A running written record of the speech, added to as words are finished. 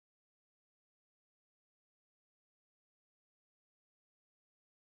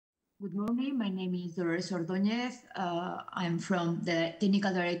Good morning. My name is Dolores Ordoñez. I'm from the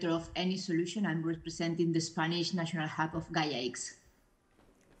Technical Director of Any Solution. I'm representing the Spanish National Hub of Gaia-X.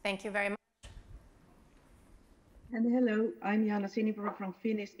 Thank you very much. And hello, I'm Jaana Sinipuro from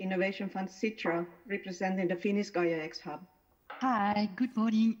Finnish Innovation Fund Citra, representing the Finnish Gaia-X Hub. Hi, good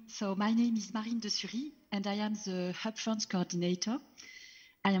morning. So my name is Martina de Sury, and I am the Hub Funds Coordinator.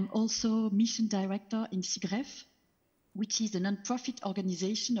 I am also Mission Director in SIGREF, which is a non-profit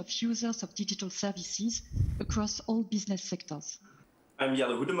organization of users of digital services across all business sectors. I'm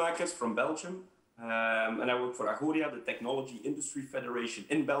Jelle Hoedemaekers from Belgium, and I work for Agoria, the Technology Industry Federation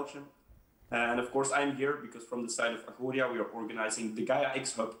in Belgium. And of course, I'm here because from the side of Agoria, we are organizing the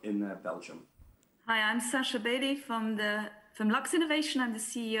Gaia-X Hub in Belgium. Hi, I'm Sasha Baillie from Lux Innovation. I'm the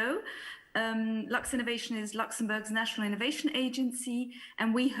CEO. Lux Innovation is Luxembourg's national innovation agency,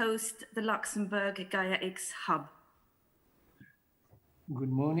 and we host the Luxembourg Gaia-X Hub.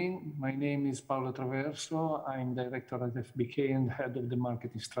 Good morning. My name is Paolo Traverso. I'm director at FBK and head of the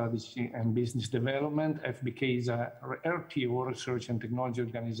marketing strategy and business development. FBK is a RTO, research and technology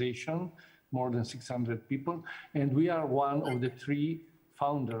organization, more than 600 people. And we are one of the 3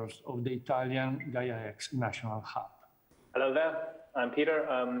 founders of the Italian Gaia-X National Hub. Hello there. I'm Peter.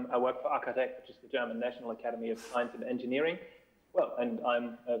 I work for ACATEC, which is the German National Academy of Science and Engineering. Well, and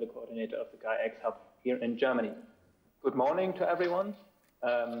I'm the coordinator of the Gaia-X Hub here in Germany. Good morning to everyone.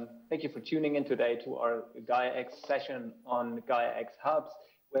 Thank you for tuning in today to our Gaia-X session on Gaia-X Hubs,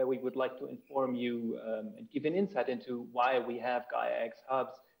 where we would like to inform you and give an insight into why we have Gaia-X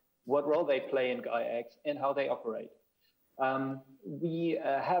Hubs, what role they play in Gaia-X, and how they operate. We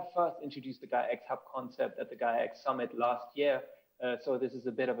have first introduced the Gaia-X Hub concept at the Gaia-X Summit last year, so this is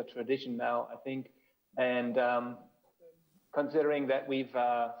a bit of a tradition now, I think. And considering that we've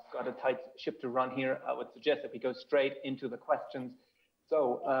got a tight ship to run here, I would suggest that we go straight into the questions.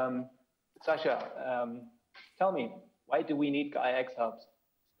 So, Sasha, tell me, why do we need Gaia-X Hubs?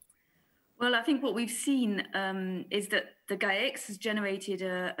 Well, I think what we've seen is that the Gaia-X has generated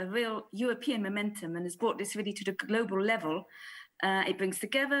a real European momentum and has brought this really to the global level. It brings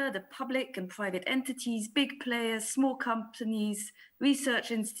together the public and private entities, big players, small companies, research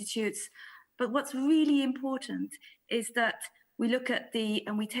institutes. But what's really important is that we look at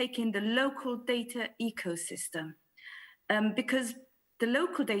and we take in the local data ecosystem, because the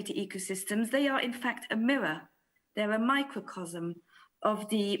local data ecosystems, they are in fact a mirror. They're a microcosm of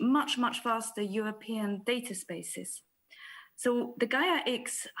the much, much vaster European data spaces. So the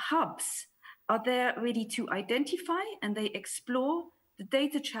Gaia-X hubs are there really to identify, and they explore the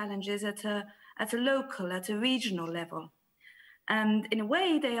data challenges at a local, at a regional level. And in a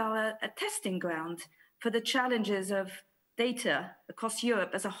way, they are a testing ground for the challenges of data across Europe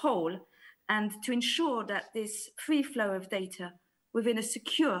as a whole, and to ensure that this free flow of data within a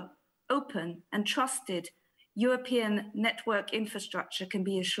secure, open, and trusted European network infrastructure can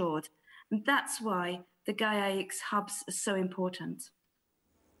be assured. And that's why the Gaia-X hubs are so important.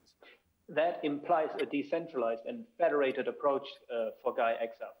 That implies a decentralized and federated approach for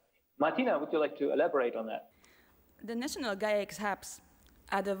Gaia-X Hub. Martina, would you like to elaborate on that? The national Gaia-X hubs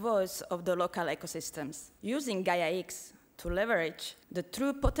are the voice of the local ecosystems, using Gaia-X to leverage the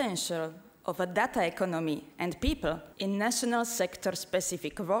true potential of a data economy and people in national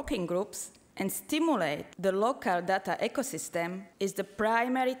sector-specific working groups and stimulate the local data ecosystem is the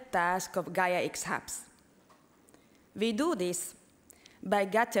primary task of Gaia-X hubs. We do this by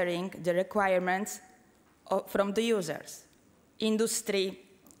gathering the requirements from the users, industry,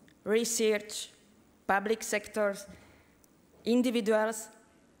 research, public sectors, individuals,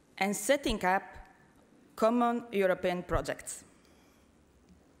 and setting up common European projects.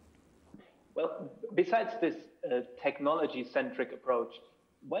 Well, besides this technology-centric approach,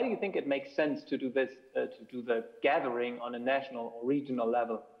 why do you think it makes sense to do this, to do the gathering on a national or regional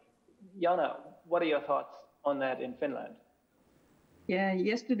level? Jaana, what are your thoughts on that in Finland? Yeah,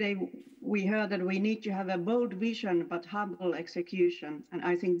 yesterday we heard that we need to have a bold vision but humble execution. And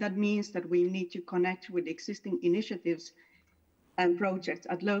I think that means that we need to connect with existing initiatives and projects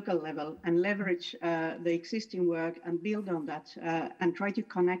at local level and leverage the existing work and build on that and try to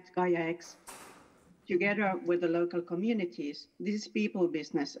connect Gaia-X together with the local communities. This is people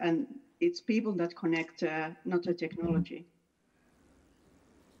business, and it's people that connect, not the technology.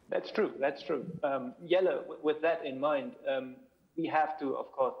 That's true, that's true. Jelle, with that in mind, we have to,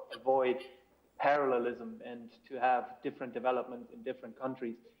 of course, avoid parallelism and to have different developments in different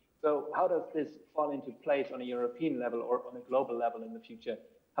countries. So how does this fall into place on a European level or on a global level in the future?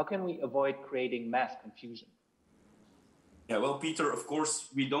 How can we avoid creating mass confusion? Yeah, well, Peter, of course,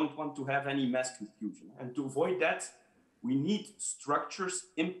 we don't want to have any mass confusion. And to avoid that, we need structures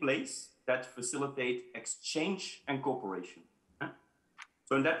in place that facilitate exchange and cooperation.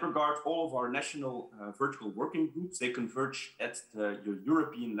 So in that regard, all of our national vertical working groups, they converge at the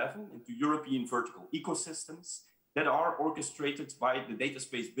European level into European vertical ecosystems that are orchestrated by the Data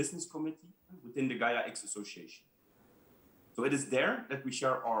Space Business Committee within the Gaia-X Association. So it is there that we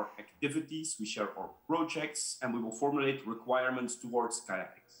share our activities, we share our projects, and we will formulate requirements towards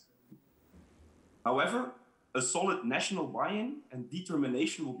Gaia-X. However, a solid national buy-in and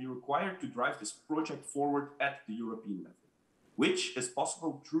determination will be required to drive this project forward at the European level, which is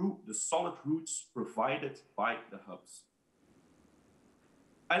possible through the solid roots provided by the hubs.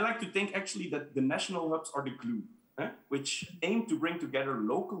 I like to think actually that the national hubs are the glue, which aim to bring together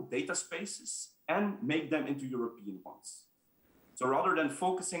local data spaces and make them into European ones. So rather than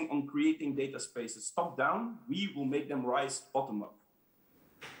focusing on creating data spaces top-down, we will make them rise bottom-up.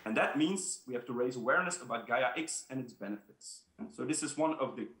 And that means we have to raise awareness about Gaia-X and its benefits. So this is one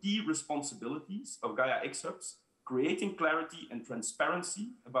of the key responsibilities of Gaia-X hubs, creating clarity and transparency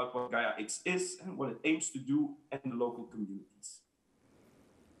about what Gaia-X is and what it aims to do in the local communities.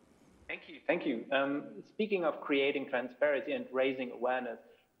 Thank you. Thank you. Speaking of creating transparency and raising awareness,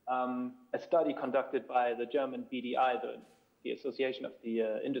 a study conducted by the German BDI, the Association of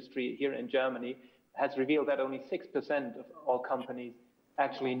the Industry here in Germany, has revealed that only 6% of all companies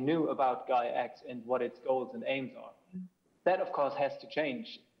actually knew about Gaia-X and what its goals and aims are. That, of course, has to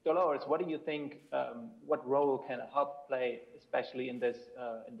change. Dolores, what do you think, what role can a hub play, especially in this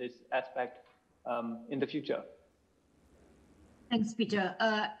aspect, in the future? Thanks, Peter.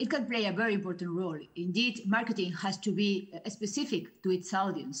 It can play a very important role. Indeed, marketing has to be specific to its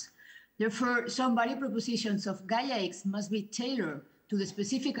audience. Therefore, some value propositions of Gaia-X must be tailored to the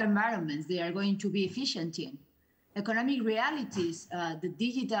specific environments they are going to be efficient in. Economic realities, the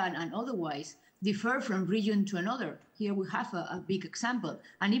digital and otherwise, differ from region to another. Here we have a big example,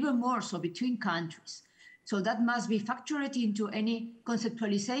 and even more so between countries. So that must be factored into any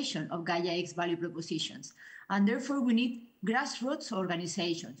conceptualization of Gaia-X value propositions. And therefore, we need grassroots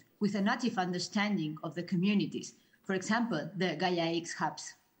organizations with a native understanding of the communities. For example, the Gaia-X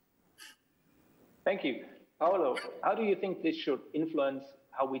hubs. Thank you. Paolo, how do you think this should influence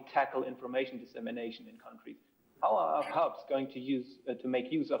how we tackle information dissemination in countries? How are our hubs going to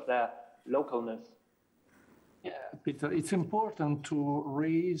make use of their localness? Yeah, Peter, it's important to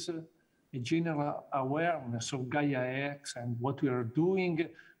raise a general awareness of Gaia-X and what we are doing,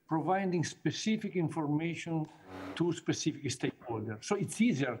 providing specific information to specific stakeholders. So it's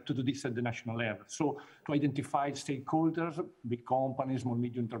easier to do this at the national level. So to identify stakeholders, big companies, small,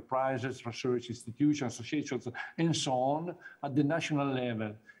 medium enterprises, research institutions, associations, and so on at the national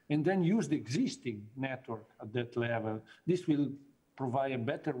level, and then use the existing network at that level. This will provide a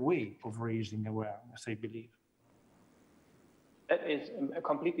better way of raising awareness, I believe. That is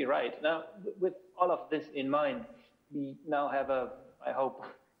completely right. Now, with all of this in mind, we now have a, I hope,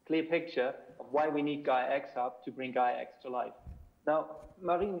 clear picture of why we need Gaia-X Hub to bring Gaia-X to life. Now,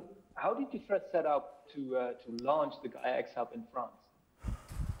 Marine, how did you first set out to launch the Gaia-X Hub in France?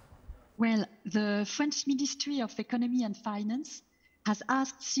 Well, the French Ministry of Economy and Finance has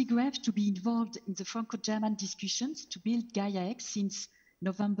asked SIGREF to be involved in the Franco-German discussions to build Gaia-X since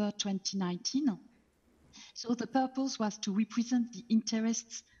November 2019. So the purpose was to represent the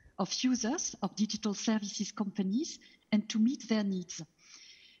interests of users of digital services companies and to meet their needs.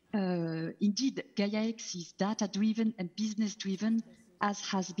 Indeed, Gaia-X is data-driven and business-driven, as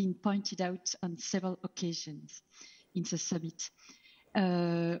has been pointed out on several occasions in the summit.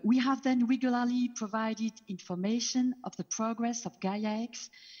 We have then regularly provided information of the progress of Gaia-X,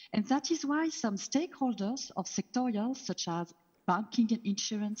 and that is why some stakeholders of sectorials such as banking and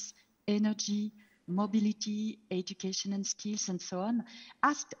insurance, energy, mobility, education and skills, and so on,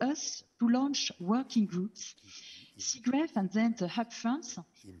 asked us to launch working groups. SIGREF and then the Hub France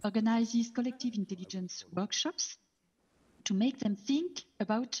organizes collective intelligence workshops to make them think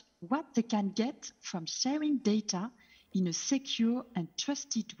about what they can get from sharing data in a secure and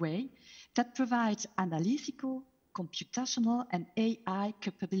trusted way that provides analytical, computational, and AI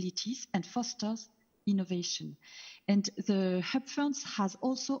capabilities and fosters innovation. And the Hub France has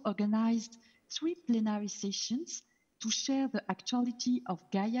also organized 3 plenary sessions to share the actuality of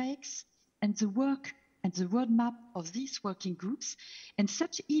Gaia-X and the work and the roadmap of these working groups. And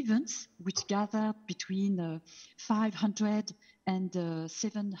such events, which gathered between 500 and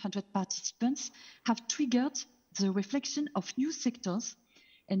 700 participants, have triggered the reflection of new sectors.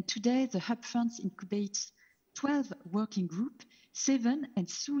 And today, the Hub France incubates 12 working groups, 7 and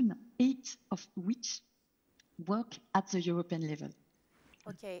soon 8 of which work at the European level.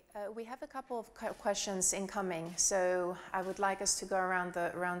 Okay, we have a couple of questions incoming, so I would like us to go around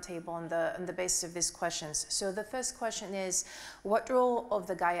the roundtable on the basis of these questions. So the first question is, what role of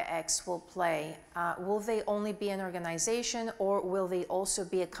the Gaia-X will play? Will they only be an organization, or will they also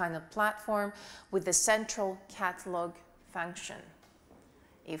be a kind of platform with the central catalog function?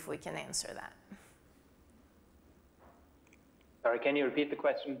 If we can answer that. Sorry, can you repeat the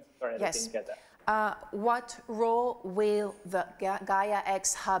question? Sorry, Yes. I didn't get that. What role will the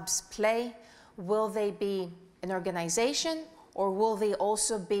Gaia-X hubs play? Will they be an organization, or will they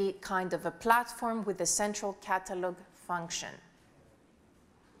also be kind of a platform with a central catalog function?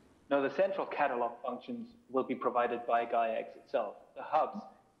 No, the central catalog functions will be provided by Gaia-X itself. The hubs,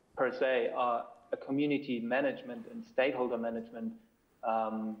 per se, are a community management and stakeholder management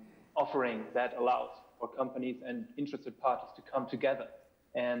offering that allows for companies and interested parties to come together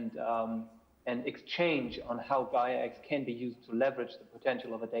and exchange on how Gaia-X can be used to leverage the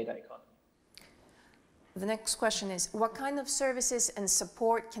potential of a data economy. The next question is, what kind of services and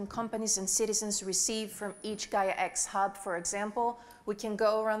support can companies and citizens receive from each Gaia-X hub? For example, we can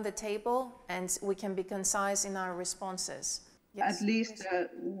go around the table and we can be concise in our responses. Yes, at least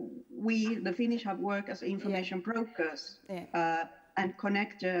we, the Finnish hub, work as information brokers and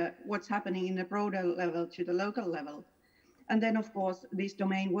connect what's happening in the broader level to the local level. And then, of course, these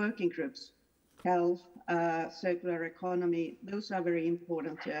domain working groups, health, circular economy, those are very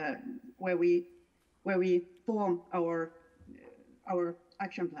important where we form our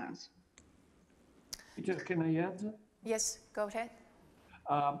action plans. Can I add? Yes, go ahead.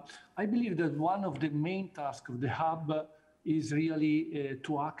 I believe that one of the main tasks of the hub is really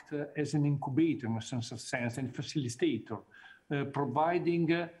to act as an incubator in a sense and facilitator,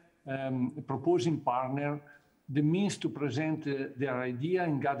 providing proposing partner the means to present their idea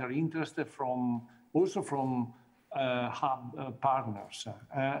and gather interest from hub partners.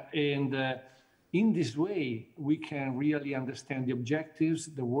 In this way, we can really understand the objectives,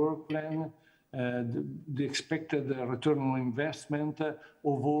 the work plan, the expected return on investment of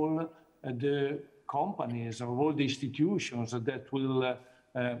all the companies, of all the institutions that will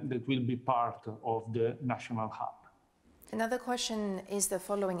be part of the national hub. Another question is the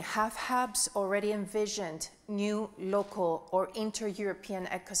following. Have hubs already envisioned new local or inter-European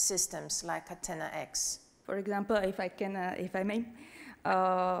ecosystems like Athena-X? For example, if I may,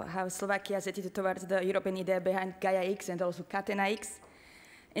 how Slovakia has attitude towards the European idea behind Gaia-X and also Athena-X.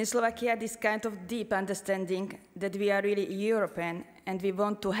 In Slovakia, this kind of deep understanding that we are really European and we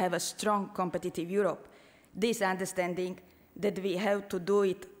want to have a strong competitive Europe, this understanding that we have to do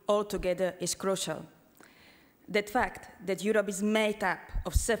it all together is crucial. That fact that Europe is made up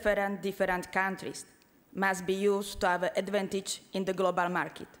of several different countries must be used to our advantage in the global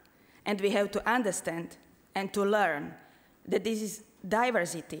market. And we have to understand and to learn that this is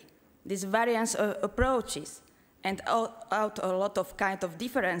diversity, this variance of approaches, and out a lot of kind of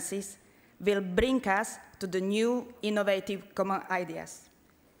differences will bring us to the new innovative common ideas,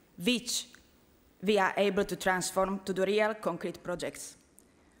 which we are able to transform to the real concrete projects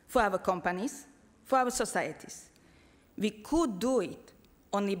for our companies, for our societies. We could do it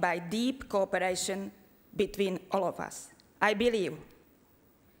only by deep cooperation between all of us. I believe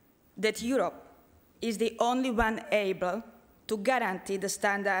that Europe is the only one able to guarantee the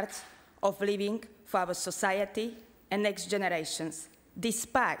standards of living for our society and next generations,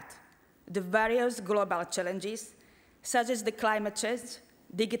 despite the various global challenges, such as the climate change,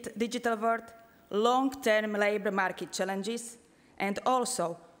 digital world, long-term labor market challenges, and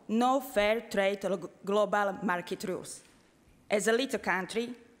also no fair trade or global market rules. As a little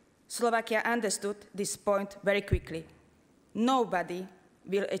country, Slovakia understood this point very quickly. Nobody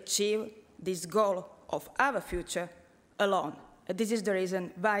will achieve this goal of our future alone. This is the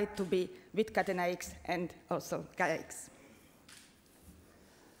reason why to be with Athena-X and also Gaia-X.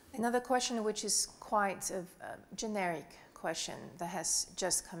 Another question, which is quite a generic question that has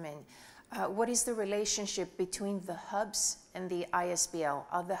just come in. What is the relationship between the hubs and the ISBL?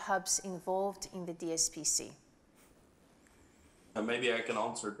 Are the hubs involved in the DSPC? Maybe I can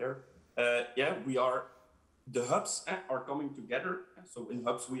answer there. Yeah, the hubs are coming together. So in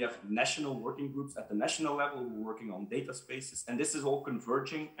hubs, we have national working groups at the national level working on data spaces, and this is all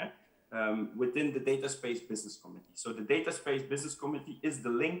converging within the Data Space Business Committee. So the Data Space Business Committee is the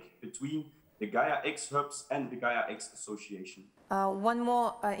link between the Gaia-X hubs and the Gaia-X Association. One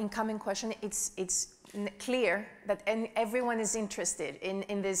more incoming question. It's clear that everyone is interested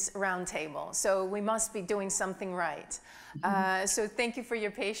in this roundtable, so we must be doing something right. So thank you for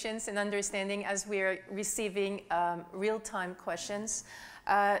your patience and understanding as we are receiving real-time questions.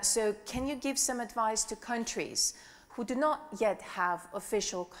 So can you give some advice to countries who do not yet have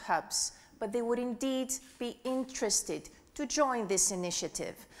official hubs, but they would indeed be interested to join this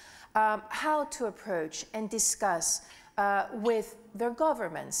initiative, how to approach and discuss with their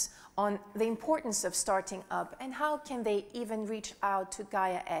governments on the importance of starting up, and how can they even reach out to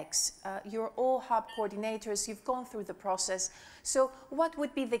Gaia-X? You're all hub coordinators, you've gone through the process. So what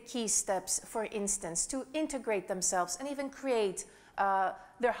would be the key steps, for instance, to integrate themselves and even create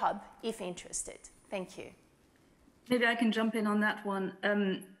their hub if interested? Thank you. Maybe I can jump in on that one.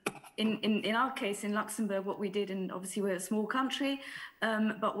 In our case, in Luxembourg, what we did, and obviously we're a small country,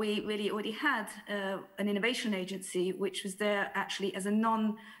 but we really already had an innovation agency, which was there actually as a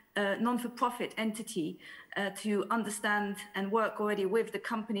non-for-profit entity to understand and work already with the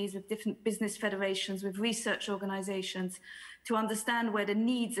companies, with different business federations, with research organizations, to understand where the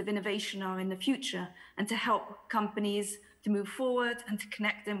needs of innovation are in the future, and to help companies to move forward and to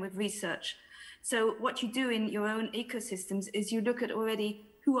connect them with research. So what you do in your own ecosystems is you look at already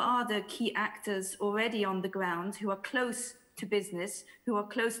who are the key actors already on the ground, who are close to business, who are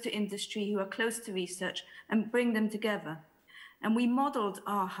close to industry, who are close to research, and bring them together. And we modeled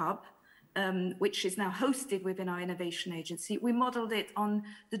our hub, which is now hosted within our innovation agency. We modeled it on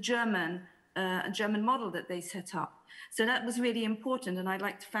the German model that they set up. So that was really important, and I'd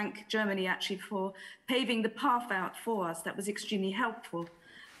like to thank Germany actually for paving the path out for us. That was extremely helpful.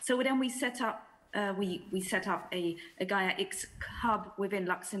 So then we set up we set up a Gaia-X hub within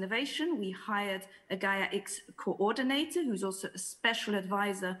Lux Innovation. We hired a Gaia-X coordinator who's also a special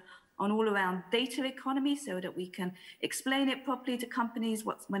advisor on all around data economy, so that we can explain it properly to companies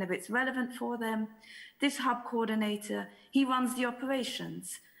whenever it's relevant for them. This hub coordinator, he runs the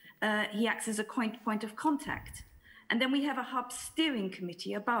operations. He acts as a point of contact. And then we have a hub steering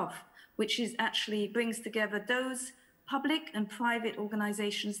committee above, which is actually brings together those public and private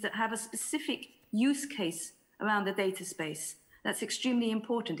organizations that have a specific use case around the data space. That's extremely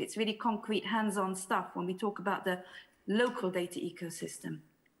important. It's really concrete, hands-on stuff when we talk about the local data ecosystem.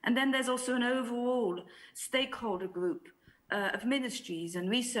 And then there's also an overall stakeholder group of ministries and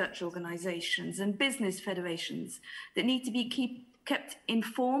research organizations and business federations that need to be kept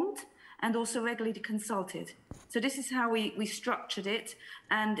informed and also regularly consulted. So this is how we structured it,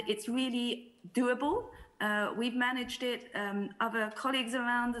 and it's really doable. We've managed it, other colleagues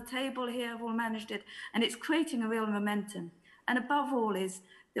around the table here have all managed it, and it's creating a real momentum. And above all is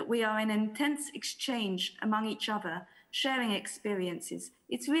that we are in intense exchange among each other, sharing experiences.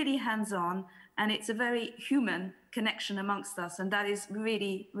 It's really hands-on, and it's a very human connection amongst us, and that is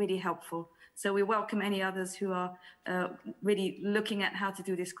really, really helpful. So we welcome any others who are really looking at how to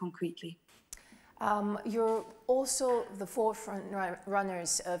do this concretely. You're also the forefront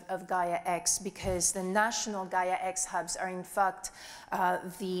runners of Gaia-X, because the national Gaia-X hubs are in fact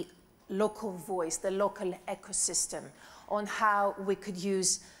the local voice, the local ecosystem on how we could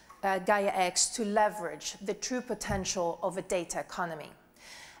use Gaia-X to leverage the true potential of a data economy.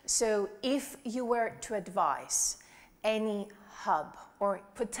 So if you were to advise any hub or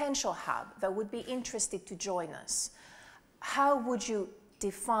potential hub that would be interested to join us, how would you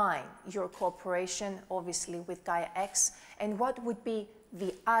define your cooperation, obviously, with Gaia-X, and what would be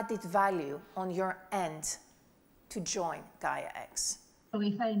the added value on your end to join Gaia-X? So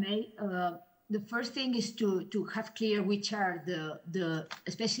if I may, the first thing is to have clear which are the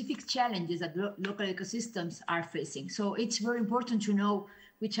specific challenges that local ecosystems are facing. So it's very important to know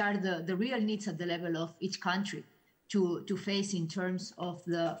which are the real needs at the level of each country to face in terms of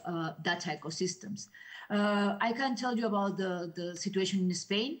the data ecosystems. I can tell you about the situation in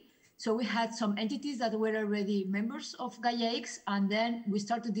Spain. So we had some entities that were already members of Gaia-X, and then we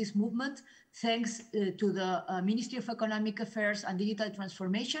started this movement thanks to the Ministry of Economic Affairs and Digital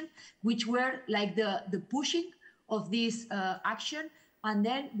Transformation, which were like the pushing of this action. And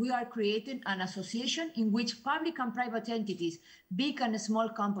then we are creating an association in which public and private entities, big and small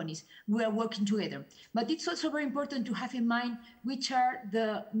companies, we are working together. But it's also very important to have in mind which are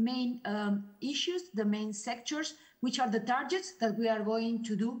the main issues, the main sectors, which are the targets that we are going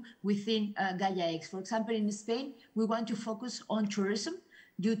to do within Gaia-X. For example, in Spain, we want to focus on tourism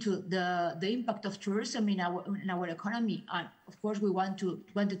due to the impact of tourism in our economy. And of course, we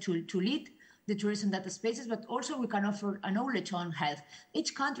wanted to lead the tourism data spaces, but also we can offer a knowledge on health.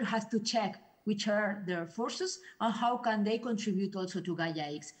 Each country has to check which are their forces and how can they contribute also to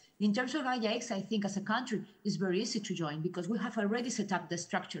Gaia-X. In terms of Gaia-X, I think as a country, it's very easy to join because we have already set up the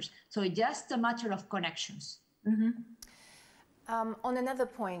structures. So it's just a matter of connections. Mm-hmm. On another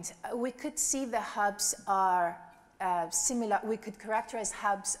point, we could see the hubs are similar. We could characterize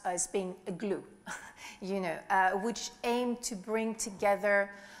hubs as being a glue, which aim to bring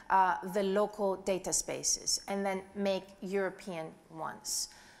together the local data spaces and then make European ones.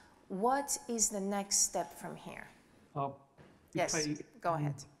 What is the next step from here? Yes, go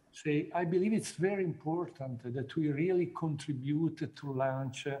ahead. I believe it's very important that we really contribute to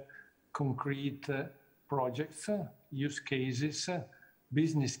launch concrete projects, use cases,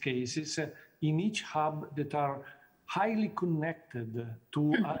 business cases in each hub that are highly connected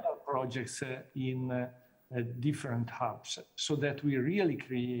to other projects in different hubs, so that we really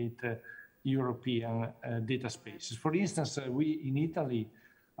create European data spaces. For instance, we in Italy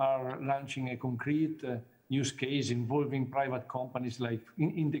are launching a concrete use case involving private companies like,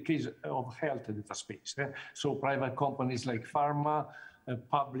 in the case of health data space. So private companies like pharma,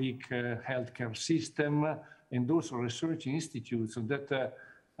 public healthcare system, and also research institutes that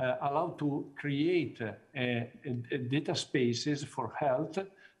allow to create data spaces for health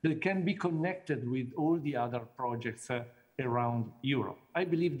that can be connected with all the other projects around Europe. I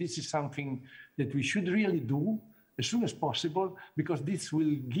believe this is something that we should really do as soon as possible, because this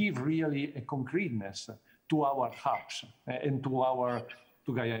will give really a concreteness to our hubs and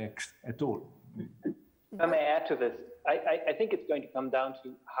to Gaia-X at all. If I may add to this, I think it's going to come down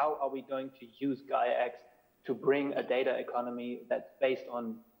to how are we going to use Gaia-X to bring a data economy that's based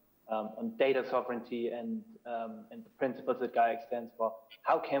on data sovereignty and the principles that Gaia-X stands for.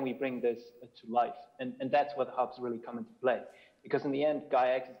 How can we bring this to life? And that's where the hubs really come into play. Because in the end,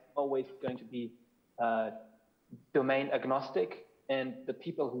 Gaia-X is always going to be domain agnostic, and the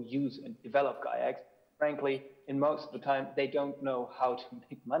people who use and develop Gaia-X, frankly, in most of the time, they don't know how to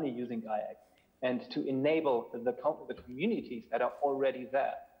make money using Gaia-X. And to enable the communities that are already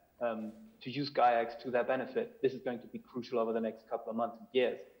there to use Gaia-X to their benefit, this is going to be crucial over the next couple of months and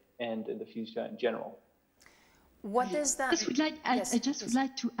years, and in the future in general. What does that? I just would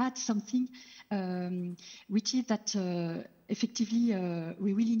like to add something, which is that effectively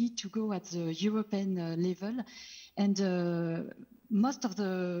we really need to go at the European level, and most of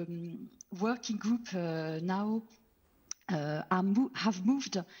the working group now have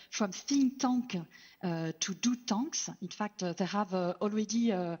moved from think tank to do tanks. In fact, they have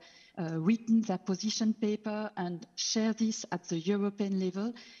already written their position paper and share this at the European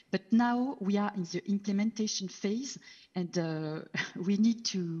level. But now we are in the implementation phase, and we need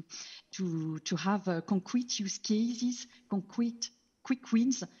to have concrete use cases, concrete quick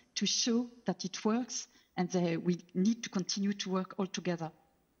wins to show that it works, and we need to continue to work all together.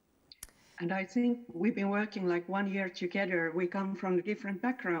 And I think we've been working like 1 year together. We come from different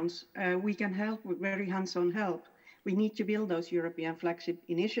backgrounds. We can help with very hands-on help. We need to build those European flagship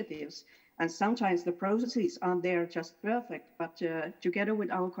initiatives. And sometimes the processes aren't there just perfect, but together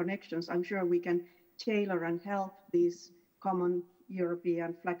with our connections, I'm sure we can tailor and help these common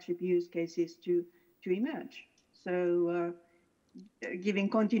European flagship use cases to emerge. So giving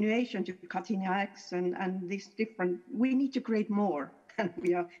continuation to Gaia-X and these different, we need to create more. And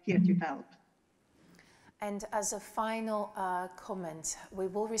we are here to help. And as a final comment, we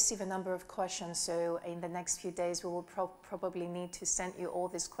will receive a number of questions. So in the next few days, we will probably need to send you all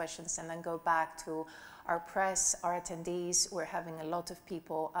these questions and then go back to our press, our attendees. We're having a lot of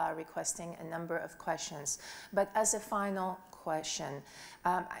people requesting a number of questions. But as a final question,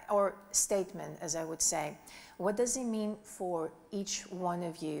 or statement, as I would say, what does it mean for each one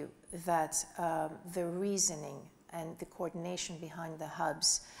of you that the reasoning and the coordination behind the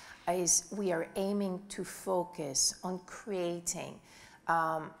hubs is we are aiming to focus on creating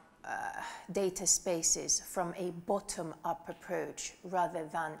data spaces from a bottom-up approach rather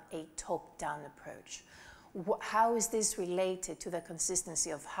than a top-down approach? How is this related to the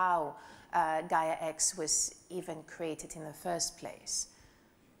consistency of how Gaia-X was even created in the first place?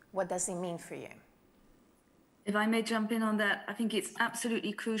 What does it mean for you? If I may jump in on that, I think it's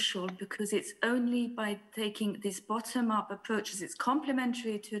absolutely crucial, because it's only by taking this bottom-up approach, as it's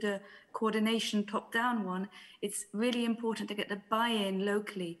complementary to the coordination top-down one, it's really important to get the buy-in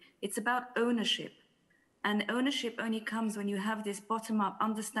locally. It's about ownership. And ownership only comes when you have this bottom-up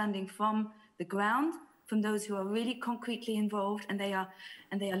understanding from the ground, from those who are really concretely involved, and they are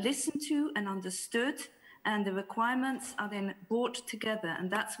listened to and understood, and the requirements are then brought together. And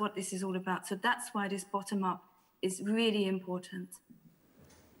that's what this is all about. So that's why this bottom-up is really important.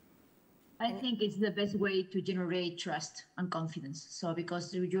 I think it's the best way to generate trust and confidence. So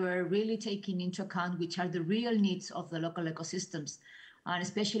because you are really taking into account which are the real needs of the local ecosystems, and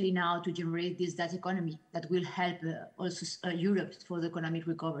especially now to generate this data economy that will help also Europe for the economic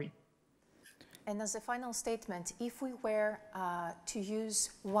recovery. And as a final statement, if we were to use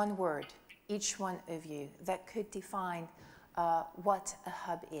one word, each one of you, that could define what a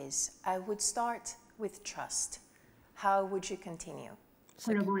hub is, I would start with trust. How would you continue?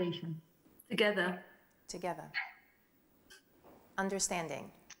 Collaboration. Together. Together.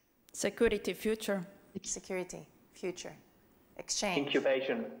 Understanding. Security, future. Security, future. Exchange.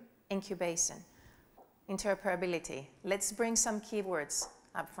 Incubation. Incubation. Interoperability. Let's bring some keywords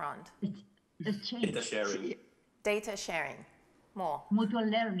up front. Data sharing. Data sharing. More. Mutual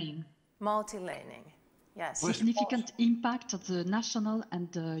learning. Multi-learning. Yes. Significant impact on the national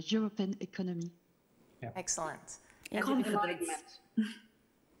and the European economy. Yeah. Excellent. Confidence.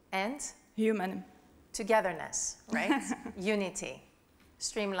 And Human. togetherness, right? Unity,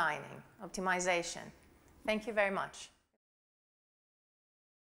 streamlining, optimization. Thank you very much.